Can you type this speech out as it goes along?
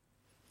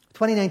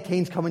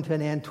2019 is coming to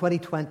an end.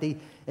 2020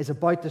 is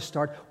about to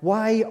start.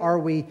 Why are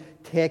we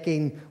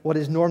taking what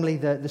is normally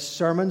the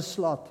sermon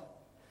slot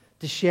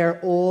to share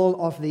all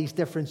of these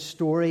different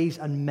stories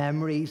and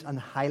memories and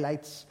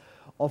highlights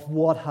of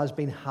what has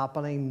been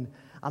happening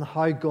and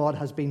how God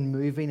has been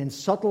moving in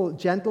subtle,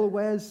 gentle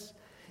ways,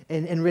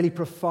 in really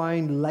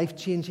profound,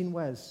 life-changing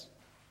ways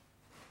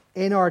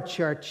in our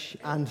church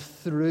and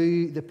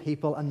through the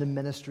people and the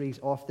ministries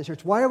of the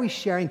church? Why are we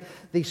sharing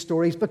these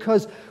stories?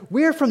 Because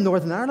we're from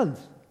Northern Ireland,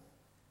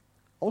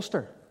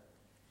 Ulster.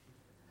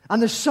 And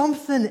there's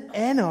something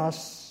in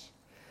us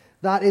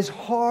that is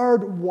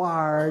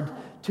hardwired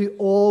to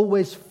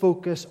always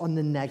focus on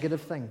the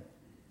negative thing.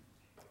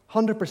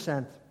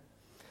 100%.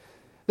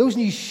 Those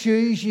new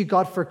shoes you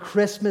got for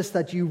Christmas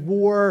that you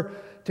wore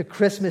to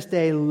Christmas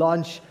Day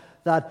lunch,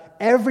 that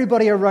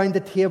everybody around the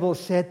table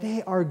said,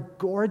 they are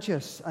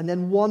gorgeous. And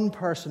then one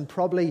person,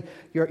 probably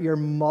your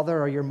mother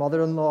or your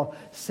mother-in-law,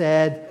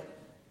 said,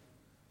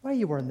 why are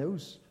you wearing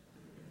those?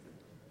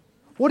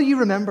 What do you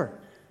remember?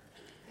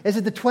 Is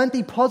it the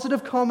 20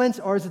 positive comments,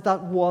 or is it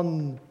that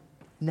one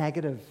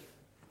negative,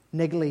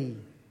 niggly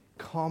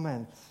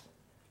comment?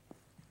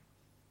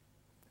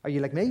 Are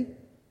you like me?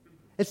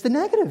 It's the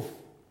negative.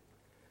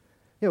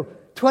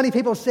 20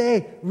 people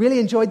say, really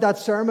enjoyed that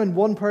sermon.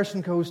 One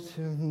person goes,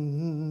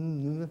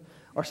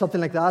 or something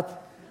like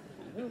that.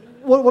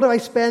 What do I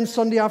spend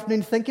Sunday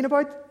afternoon thinking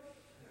about?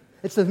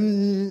 It's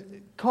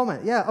the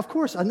comment. Yeah, of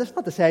course. And that's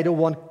not to say I don't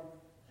want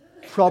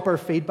proper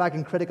feedback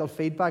and critical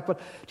feedback, but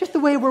just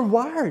the way we're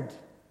wired.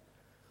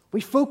 We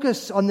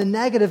focus on the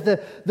negative,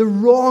 the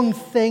wrong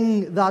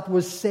thing that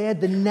was said,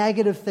 the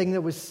negative thing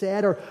that was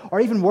said, or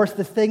even worse,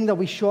 the thing that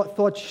we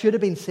thought should have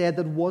been said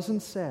that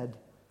wasn't said.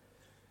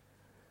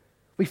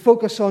 We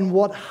focus on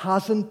what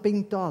hasn't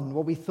been done,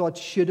 what we thought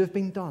should have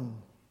been done.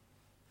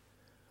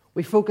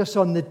 We focus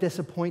on the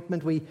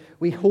disappointment.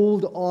 We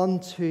hold on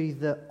to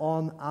the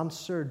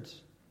unanswered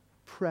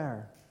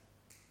prayer.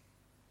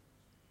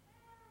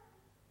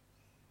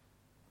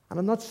 And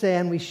I'm not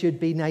saying we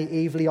should be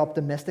naively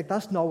optimistic.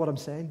 That's not what I'm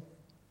saying.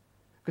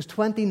 Because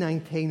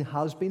 2019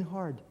 has been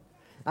hard.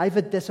 I've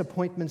had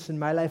disappointments in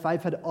my life.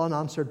 I've had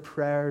unanswered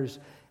prayers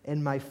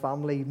in my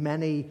family.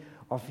 Many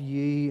of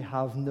you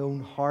have known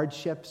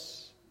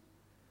hardships,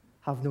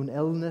 have known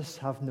illness,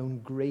 have known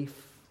grief,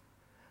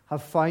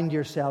 have found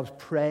yourselves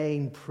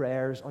praying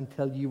prayers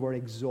until you were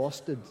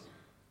exhausted.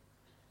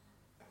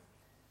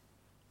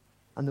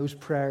 And those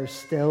prayers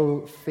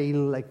still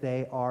feel like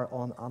they are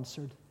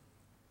unanswered.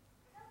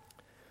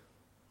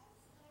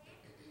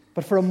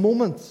 But for a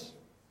moment,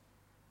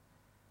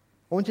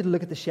 I want you to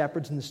look at the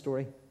shepherds in the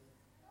story.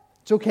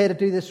 It's okay to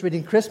do this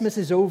reading. Christmas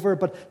is over,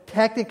 but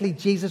technically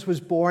Jesus was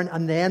born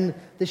and then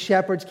the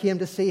shepherds came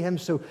to see him.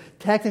 So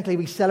technically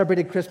we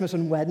celebrated Christmas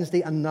on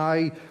Wednesday, and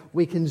now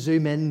we can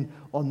zoom in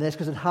on this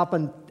because it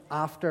happened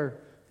after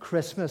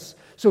Christmas.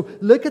 So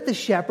look at the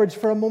shepherds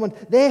for a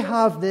moment. They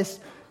have this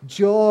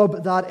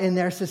job that in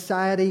their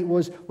society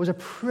was a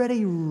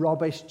pretty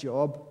rubbish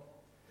job.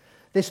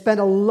 They spent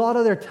a lot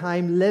of their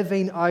time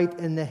living out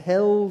in the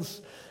hills,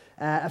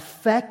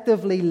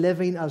 effectively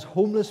living as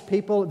homeless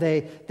people.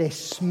 They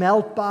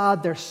smelt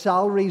bad. Their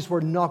salaries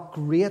were not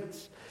great.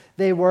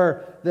 They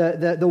were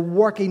the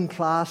working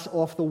class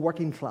of the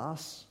working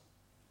class.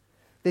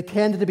 They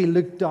tended to be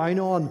looked down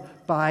on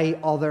by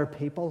other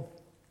people.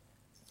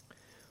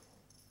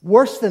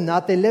 Worse than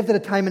that, they lived at a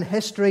time in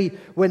history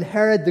when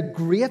Herod the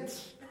Great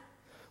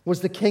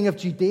was the king of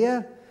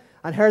Judea.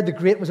 And Herod the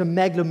Great was a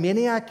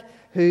megalomaniac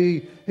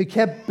who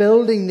kept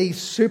building these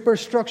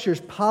superstructures,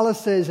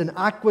 palaces and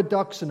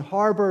aqueducts and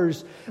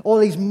harbors, all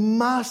these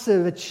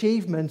massive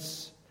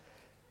achievements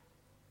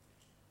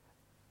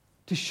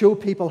to show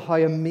people how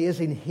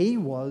amazing he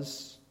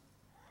was.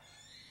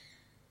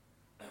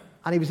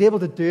 And he was able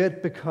to do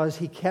it because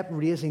he kept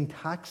raising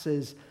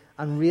taxes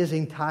and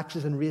raising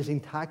taxes and raising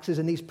taxes.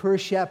 And these poor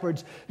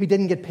shepherds who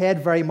didn't get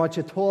paid very much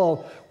at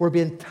all were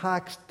being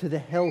taxed to the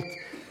hilt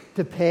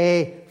to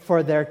pay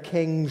for their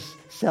king's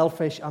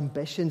selfish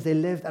ambitions. They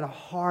lived at a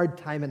hard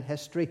time in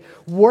history.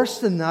 Worse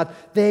than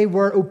that, they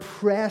were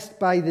oppressed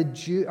by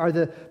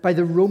by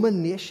the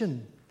Roman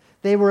nation.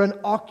 They were an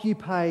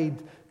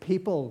occupied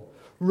people.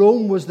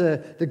 Rome was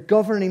the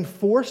governing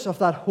force of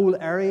that whole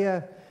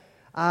area.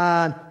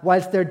 And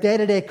whilst their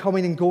day-to-day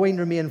coming and going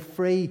remained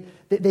free,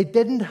 they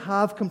didn't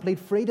have complete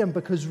freedom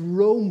because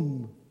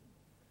Rome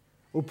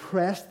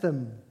oppressed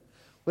them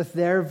with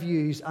their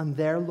views and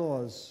their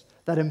laws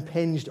that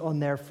impinged on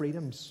their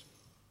freedoms.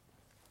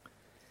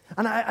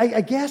 And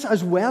I guess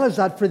as well as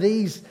that, for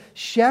these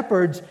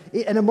shepherds,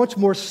 in a much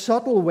more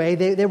subtle way,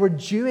 they were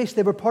Jewish.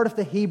 They were part of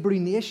the Hebrew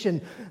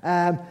nation.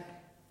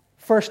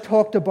 First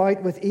talked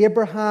about with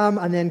Abraham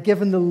and then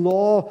given the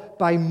law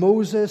by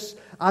Moses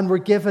and were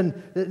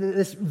given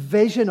this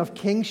vision of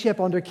kingship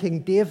under King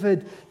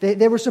David.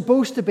 They were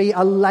supposed to be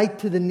a light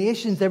to the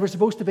nations. They were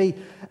supposed to be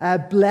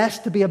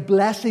blessed, to be a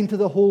blessing to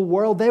the whole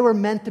world. They were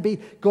meant to be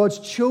God's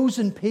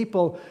chosen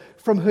people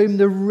from whom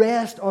the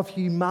rest of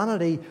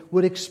humanity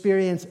would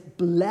experience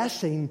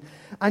blessing.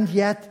 And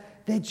yet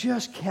they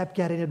just kept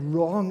getting it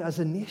wrong as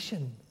a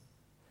nation.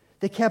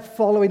 They kept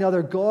following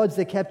other gods.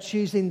 They kept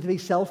choosing to be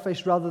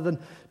selfish rather than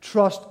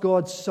trust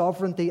God's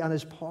sovereignty and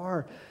His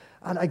power.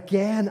 And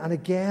again and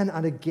again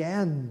and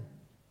again,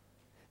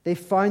 they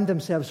found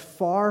themselves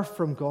far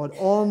from God,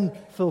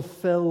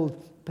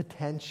 unfulfilled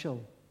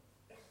potential.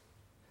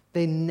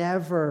 They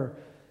never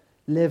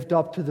lived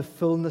up to the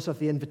fullness of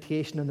the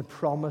invitation and the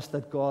promise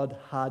that God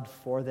had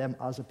for them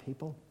as a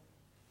people.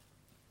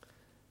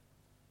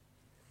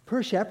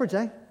 Poor shepherds,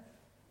 eh?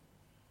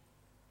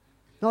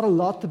 Not a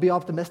lot to be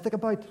optimistic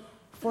about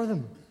for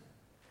them.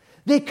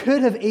 They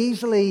could have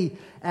easily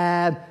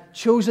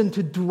chosen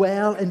to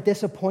dwell in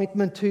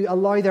disappointment, to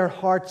allow their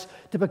hearts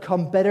to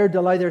become bitter, to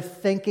allow their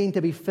thinking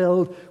to be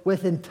filled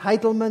with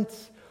entitlement.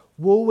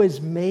 Woe is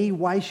me,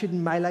 why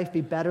shouldn't my life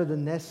be better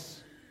than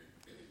this?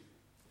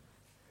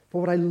 But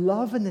what I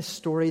love in this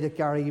story that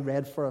Gary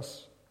read for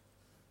us,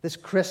 this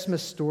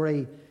Christmas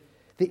story,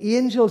 the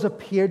angels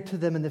appeared to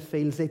them in the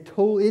fields.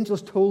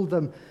 Angels told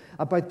them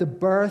about the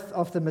birth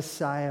of the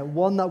Messiah,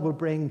 one that will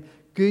bring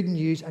good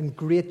news and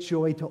great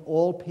joy to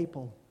all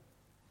people.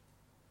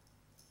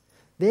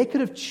 They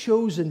could have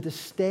chosen to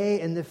stay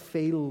in the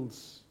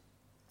fields,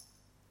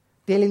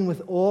 dealing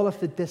with all of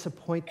the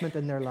disappointment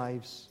in their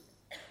lives,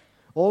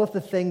 all of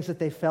the things that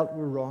they felt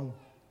were wrong,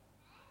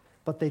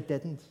 but they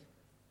didn't.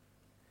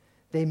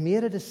 They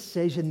made a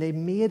decision, they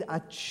made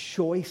a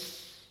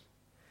choice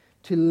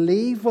to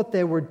leave what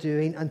they were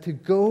doing and to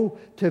go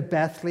to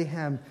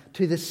Bethlehem,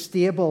 to the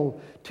stable,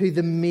 to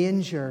the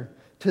manger,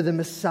 to the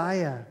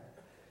Messiah,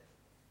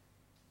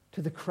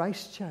 to the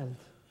Christ child.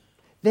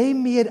 They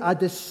made a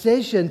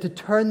decision to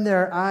turn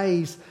their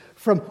eyes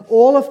from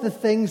all of the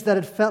things that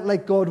it felt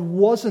like God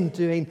wasn't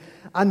doing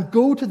and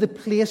go to the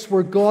place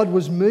where God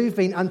was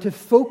moving and to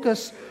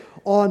focus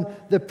on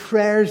the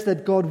prayers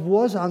that God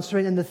was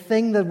answering and the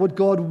thing that what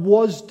God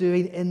was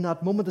doing in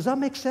that moment. Does that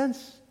make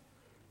sense?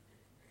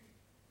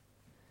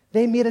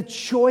 They made a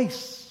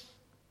choice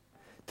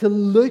to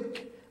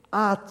look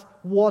at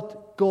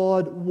what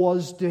God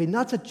was doing.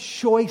 That's a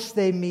choice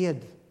they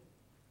made.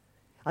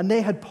 And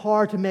they had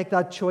power to make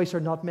that choice or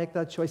not make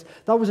that choice.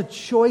 That was a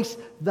choice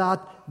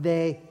that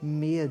they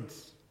made.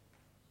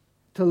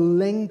 To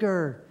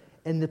linger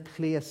in the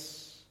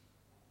place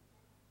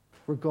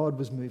where God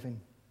was moving.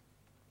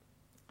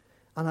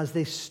 And as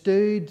they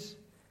stood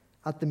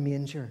at the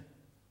manger,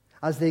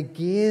 as they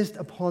gazed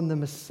upon the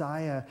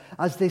Messiah,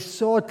 as they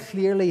saw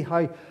clearly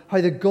how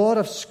the God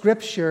of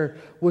Scripture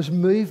was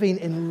moving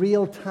in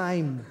real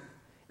time,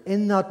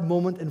 in that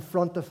moment in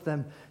front of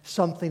them,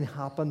 something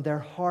happened. Their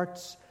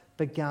hearts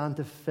began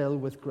to fill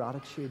with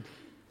gratitude.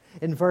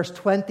 In verse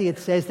 20 it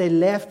says they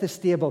left the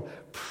stable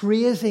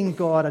praising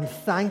God and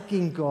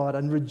thanking God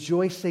and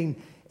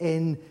rejoicing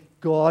in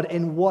God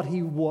in what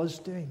He was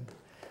doing.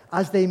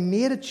 As they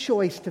made a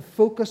choice to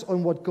focus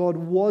on what God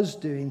was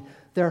doing,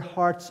 their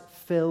hearts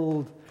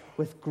filled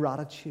with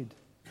gratitude,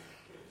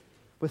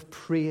 with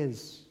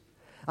praise.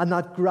 And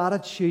that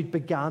gratitude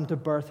began to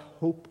birth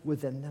hope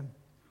within them.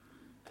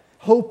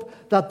 Hope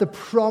that the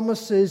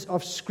promises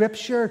of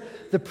Scripture,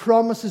 the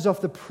promises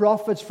of the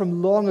prophets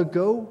from long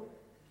ago,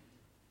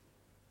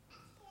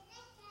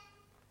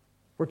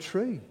 were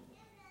true.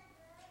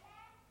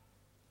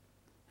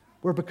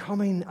 Were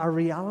becoming a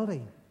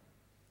reality.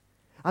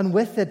 And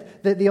with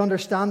it, the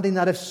understanding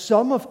that if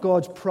some of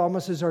God's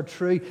promises are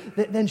true,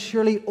 then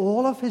surely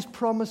all of His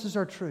promises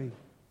are true.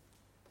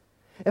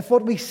 If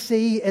what we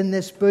see in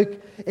this book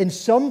in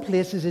some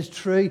places is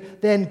true,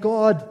 then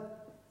God,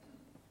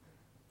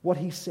 what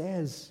He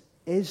says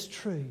is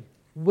true,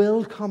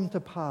 will come to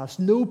pass.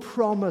 No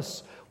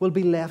promise will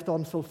be left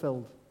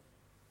unfulfilled.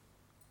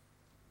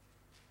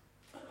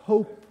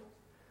 Hope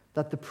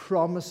that the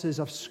promises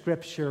of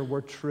Scripture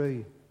were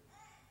true.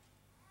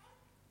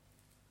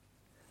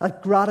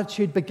 That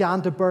gratitude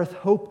began to birth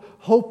hope.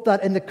 Hope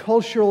that in the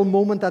cultural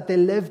moment that they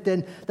lived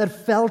in,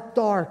 that felt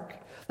dark,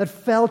 that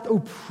felt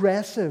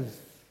oppressive,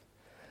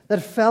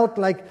 that felt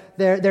like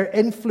their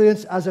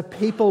influence as a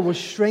people was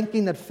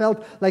shrinking, that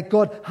felt like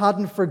God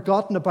hadn't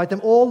forgotten about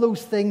them. All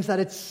those things that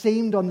it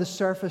seemed on the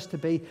surface to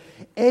be.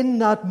 In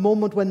that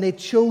moment when they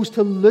chose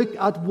to look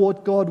at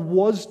what God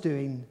was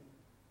doing,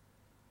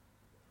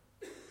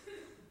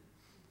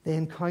 they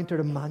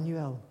encountered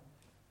Emmanuel.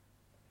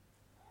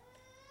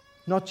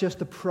 Not just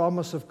the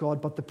promise of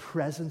God, but the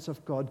presence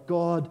of God.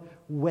 God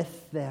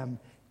with them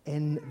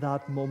in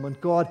that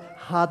moment. God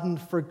hadn't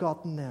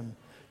forgotten them.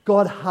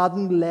 God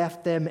hadn't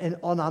left them in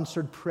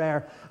unanswered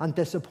prayer and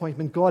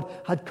disappointment. God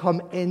had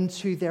come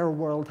into their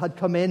world, had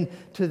come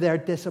into their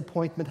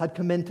disappointment, had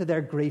come into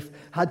their grief,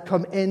 had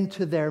come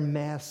into their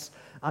mess,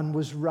 and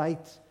was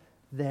right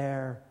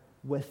there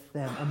with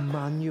them.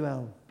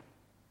 Emmanuel,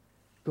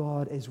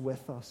 God is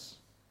with us.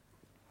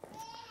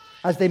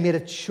 As they made a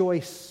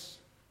choice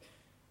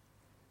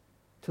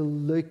to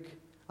look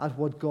at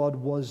what God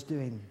was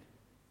doing,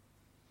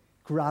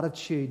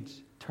 gratitude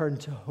turned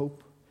to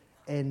hope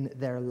in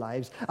their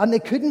lives. And they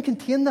couldn't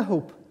contain the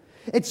hope.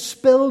 It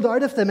spilled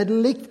out of them. It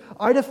leaked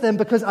out of them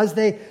because as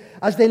they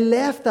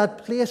left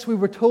that place, we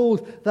were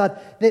told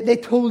that they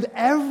told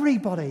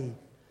everybody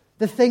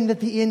the thing that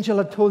the angel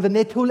had told them.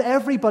 They told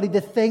everybody the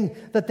thing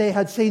that they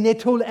had seen. They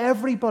told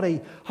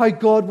everybody how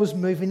God was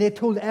moving. They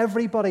told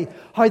everybody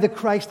how the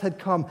Christ had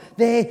come.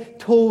 They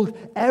told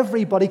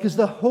everybody because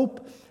the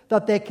hope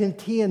that they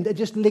contained, it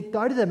just leaked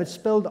out of them. It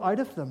spilled out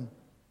of them.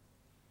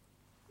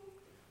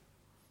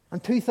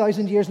 And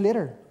 2,000 years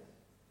later,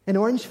 in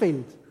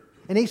Orangefield,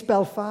 in East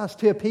Belfast,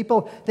 to a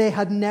people they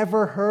had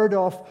never heard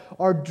of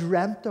or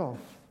dreamt of,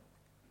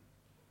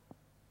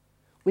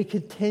 we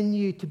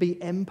continue to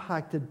be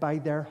impacted by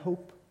their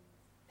hope,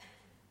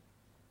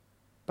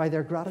 by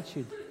their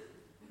gratitude,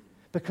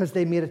 because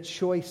they made a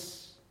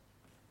choice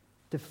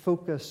to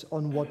focus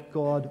on what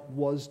God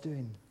was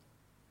doing.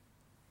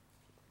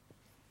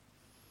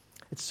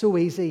 It's so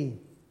easy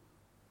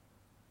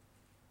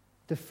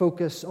to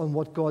focus on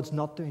what God's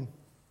not doing.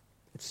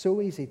 It's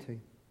so easy to.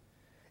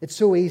 It's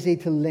so easy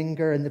to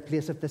linger in the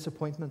place of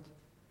disappointment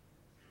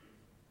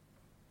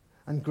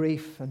and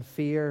grief and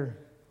fear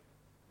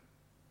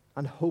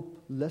and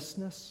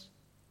hopelessness.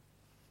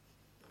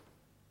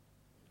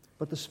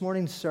 But this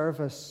morning's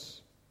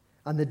service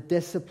and the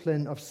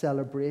discipline of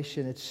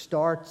celebration, it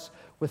starts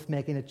with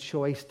making a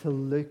choice to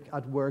look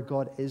at where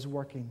God is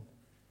working,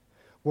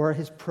 where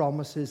His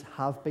promises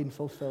have been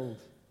fulfilled,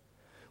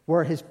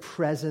 where His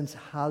presence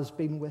has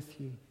been with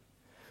you,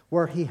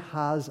 where He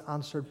has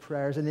answered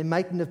prayers. And it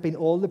mightn't have been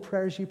all the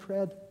prayers you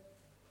prayed,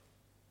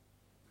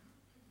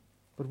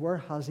 but where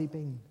has He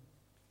been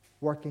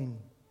working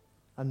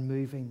and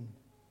moving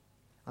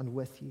and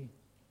with you?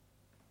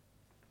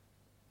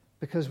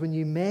 Because when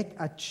you make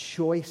a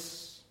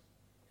choice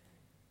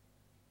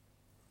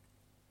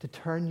to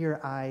turn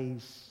your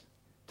eyes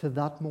to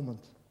that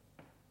moment,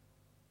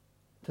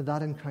 to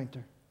that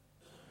encounter,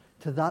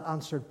 to that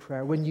answered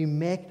prayer, when you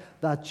make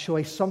that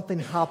choice, something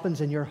happens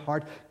in your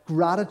heart.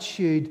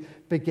 Gratitude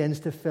begins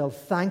to fill.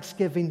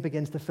 Thanksgiving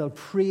begins to fill.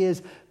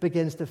 Praise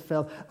begins to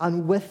fill.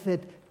 And with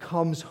it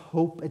comes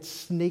hope. It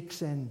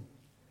sneaks in.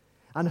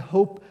 And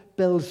hope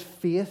builds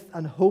faith,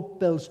 and hope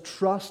builds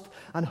trust,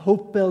 and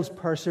hope builds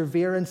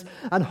perseverance,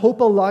 and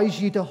hope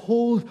allows you to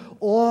hold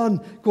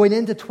on going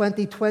into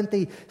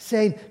 2020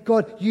 saying,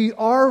 God, you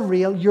are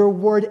real, your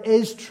word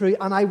is true,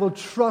 and I will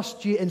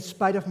trust you in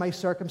spite of my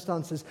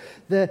circumstances.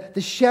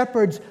 The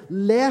shepherds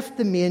left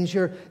the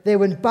manger. They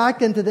went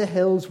back into the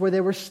hills where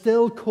they were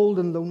still cold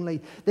and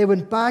lonely. They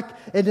went back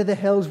into the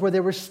hills where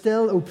they were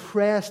still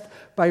oppressed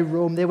by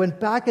Rome. They went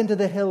back into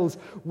the hills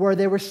where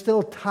they were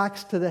still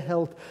taxed to the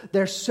hilt.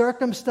 Their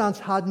circumstance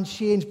hadn't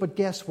changed, but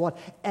guess what?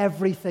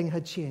 Everything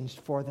had changed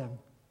for them.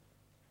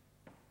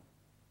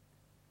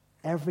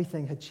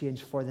 Everything had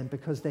changed for them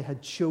because they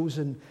had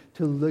chosen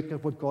to look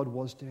at what God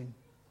was doing.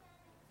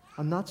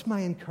 And that's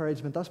my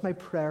encouragement. That's my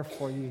prayer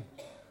for you.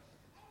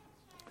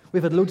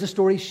 We've had loads of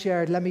stories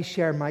shared. Let me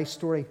share my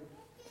story.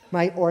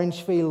 My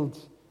Orangefield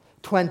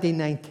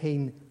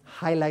 2019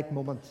 highlight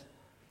moment.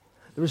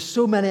 There were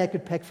so many I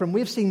could pick from.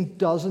 We've seen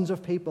dozens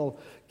of people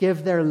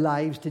give their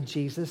lives to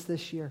Jesus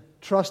this year.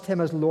 Trust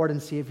Him as Lord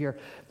and Savior.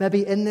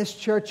 Maybe in this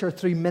church or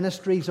through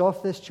ministries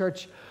of this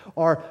church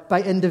or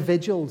by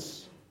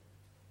individuals.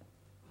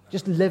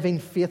 Just living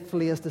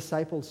faithfully as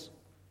disciples.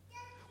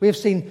 We've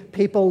seen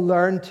people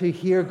learn to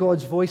hear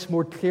God's voice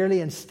more clearly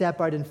and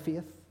step out in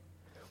faith.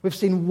 We've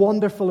seen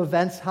wonderful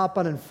events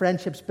happen and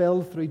friendships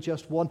build through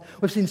just one.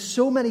 We've seen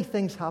so many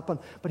things happen.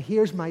 But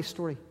here's my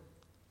story.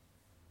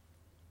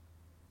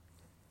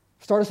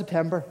 Start of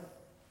September,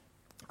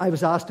 I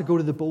was asked to go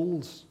to the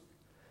Bowls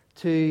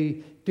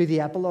to do the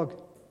epilogue.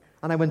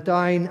 And I went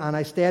down and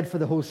I stayed for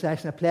the whole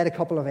session. I played a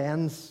couple of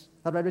ends. Is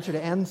that right, Richard?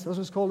 Ends, that's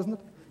what it's called, isn't it?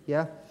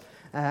 Yeah.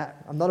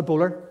 I'm not a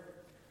bowler.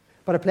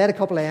 But I played a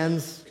couple of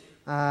ends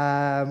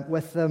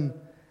with them.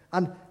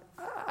 And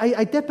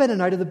I dip in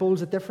and out of the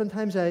Bowls at different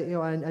times. I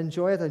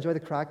enjoy it. I enjoy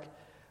the crack.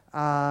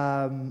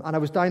 And I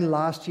was down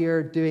last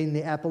year doing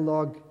the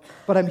epilogue.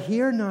 But I'm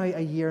here now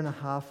a year and a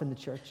half in the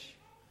church.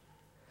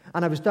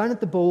 And I was down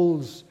at the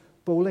Bowls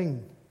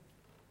bowling,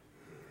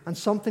 and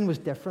something was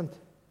different.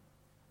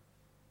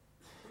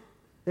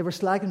 They were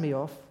slagging me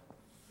off.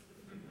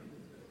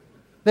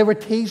 They were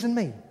teasing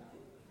me.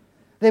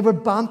 They were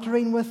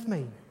bantering with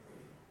me.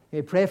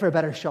 You pray for a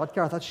better shot,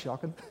 Gareth, that's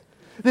shocking.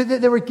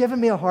 They were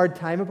giving me a hard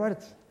time about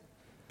it.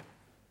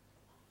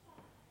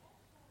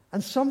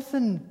 And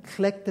something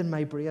clicked in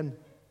my brain.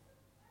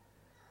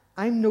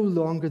 I'm no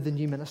longer the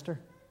new minister.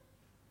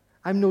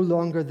 I'm no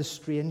longer the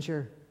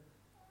stranger.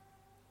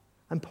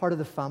 I'm part of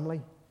the family.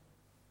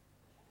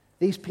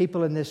 These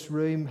people in this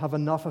room have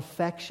enough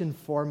affection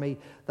for me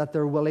that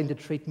they're willing to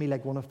treat me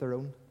like one of their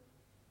own.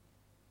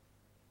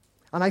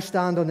 And I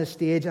stand on this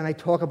stage and I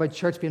talk about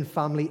church being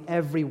family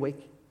every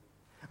week.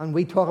 And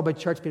we talk about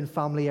church being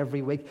family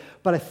every week.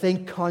 But I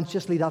think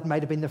consciously that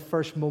might have been the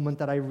first moment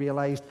that I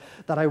realized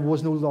that I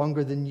was no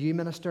longer the new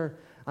minister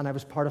and I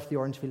was part of the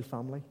Orangefield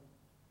family.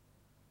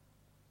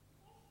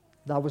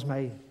 That was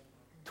my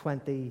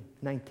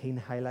 2019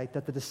 highlight,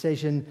 that the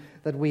decision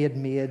that we had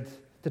made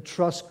to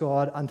trust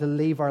God and to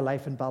leave our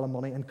life in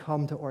Ballymoney and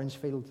come to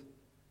Orangefield.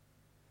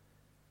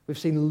 We've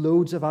seen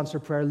loads of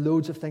answered prayer,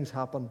 loads of things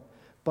happen,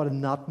 but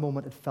in that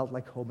moment it felt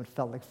like home, it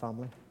felt like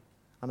family,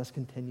 and it's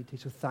continued to.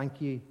 So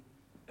thank you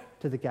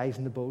to the guys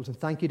in the bowls, and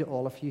thank you to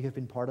all of you who have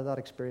been part of that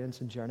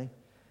experience and journey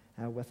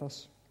with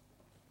us.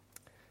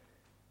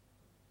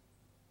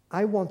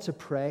 I want to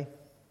pray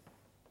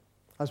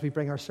as we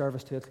bring our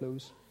service to a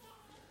close.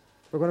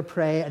 We're going to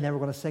pray, and then we're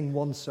going to sing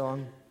one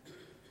song,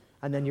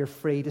 and then you're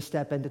free to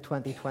step into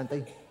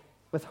 2020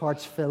 with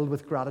hearts filled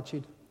with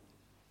gratitude.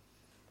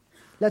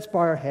 Let's bow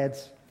our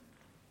heads.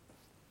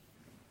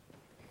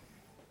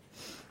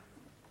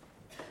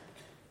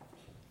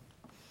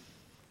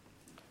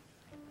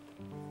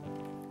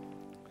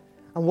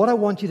 And what I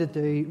want you to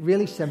do,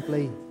 really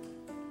simply,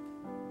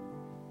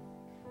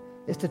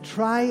 is to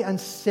try and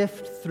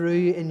sift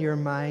through in your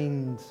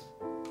mind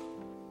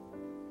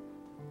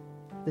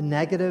the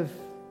negative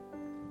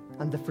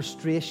and the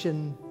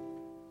frustration.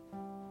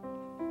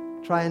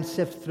 Try and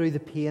sift through the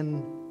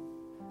pain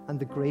and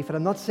the grief. And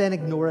I'm not saying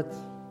ignore it,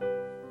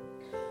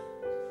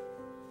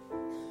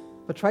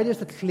 but try just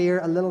to clear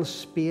a little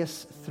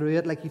space through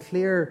it, like you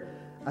clear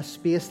a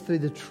space through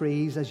the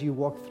trees as you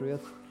walk through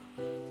it.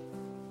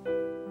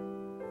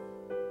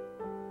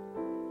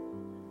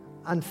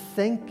 And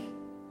think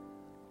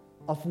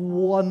of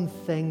one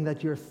thing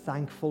that you're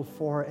thankful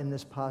for in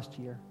this past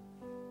year.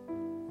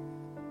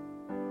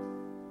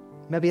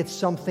 Maybe it's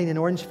something in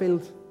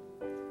Orangefield,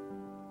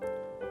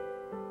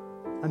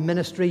 a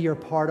ministry you're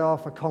part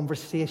of, a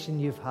conversation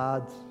you've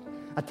had,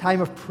 a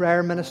time of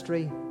prayer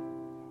ministry.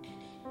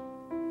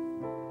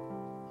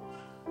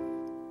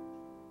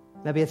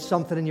 Maybe it's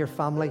something in your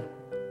family.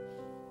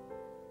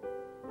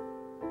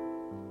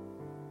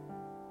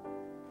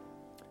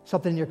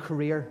 Something in your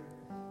career.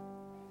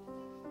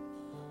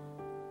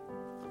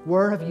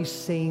 Where have you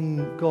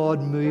seen God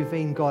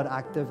moving, God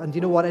active? And do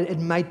you know what? It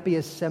might be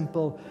as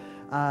simple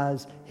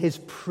as His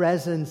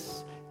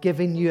presence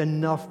giving you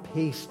enough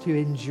peace to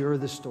endure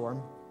the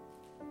storm.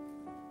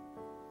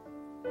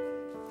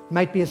 It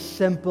might be as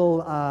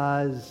simple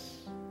as,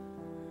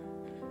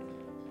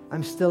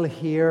 I'm still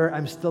here,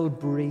 I'm still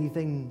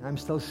breathing, I'm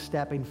still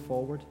stepping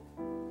forward.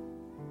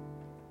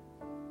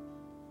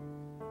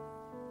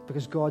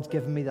 Because God's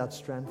given me that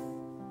strength.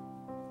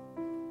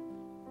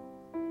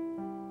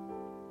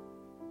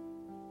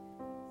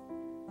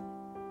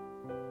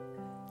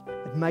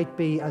 It might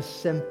be as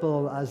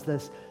simple as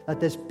this, that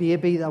this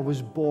baby that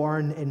was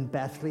born in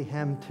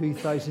Bethlehem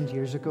 2,000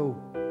 years ago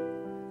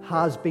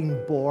has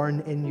been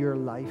born in your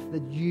life,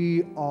 that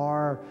you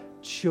are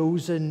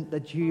chosen,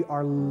 that you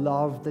are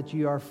loved, that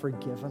you are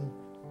forgiven.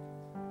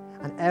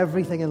 And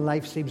everything in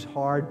life seems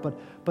hard,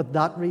 but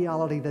that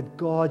reality that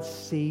God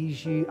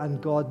sees you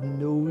and God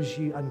knows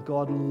you and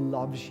God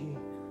loves you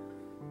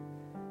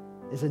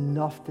is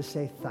enough to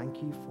say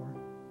thank you for.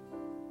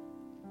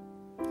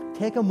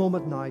 Take a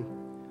moment now.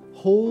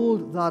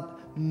 Hold that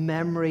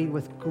memory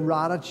with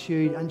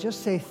gratitude and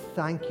just say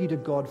thank you to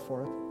God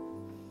for it.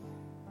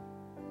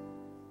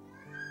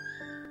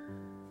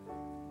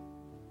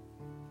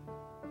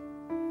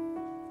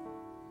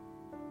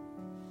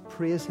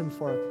 Praise Him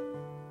for it.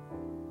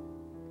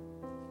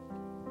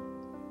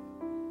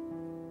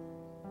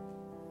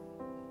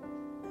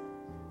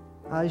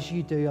 As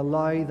you do,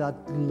 allow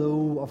that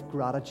glow of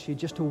gratitude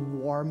just to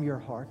warm your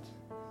heart.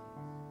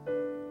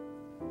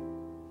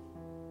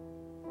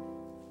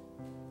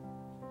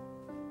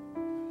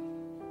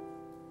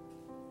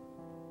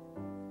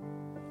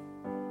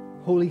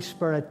 Holy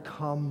Spirit,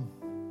 come.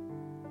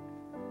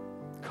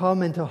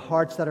 Come into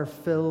hearts that are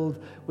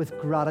filled with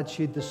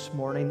gratitude this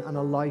morning and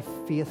allow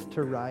faith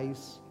to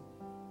rise.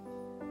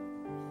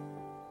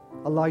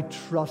 Allow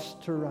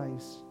trust to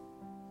rise.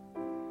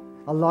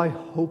 Allow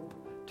hope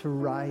to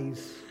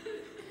rise.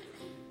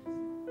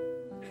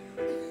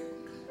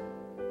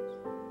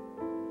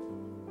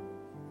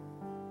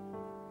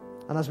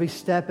 And as we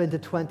step into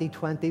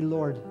 2020,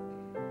 Lord,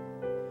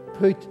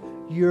 put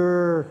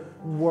your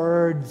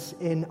words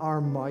in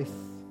our mouth.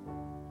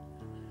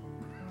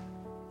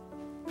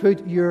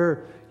 Put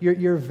your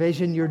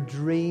vision, your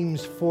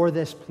dreams for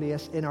this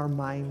place in our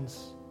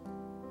minds.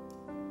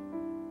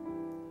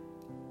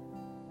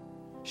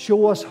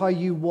 Show us how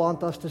you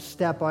want us to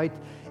step out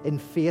in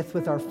faith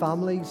with our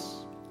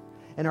families,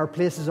 in our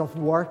places of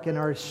work, in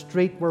our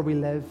street where we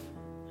live.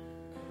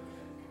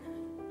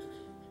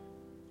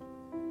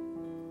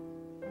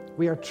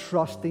 We are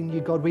trusting you,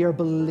 God. We are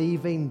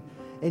believing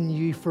in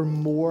you for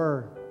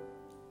more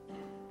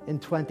in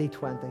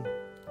 2020.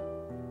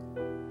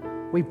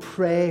 We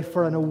pray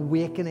for an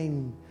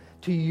awakening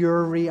to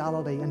your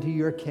reality and to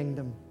your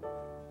kingdom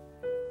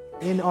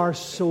in our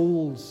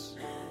souls,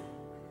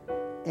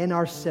 in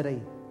our city,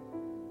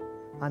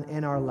 and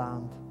in our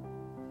land.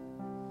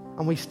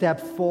 And we step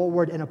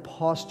forward in a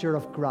posture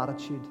of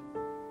gratitude.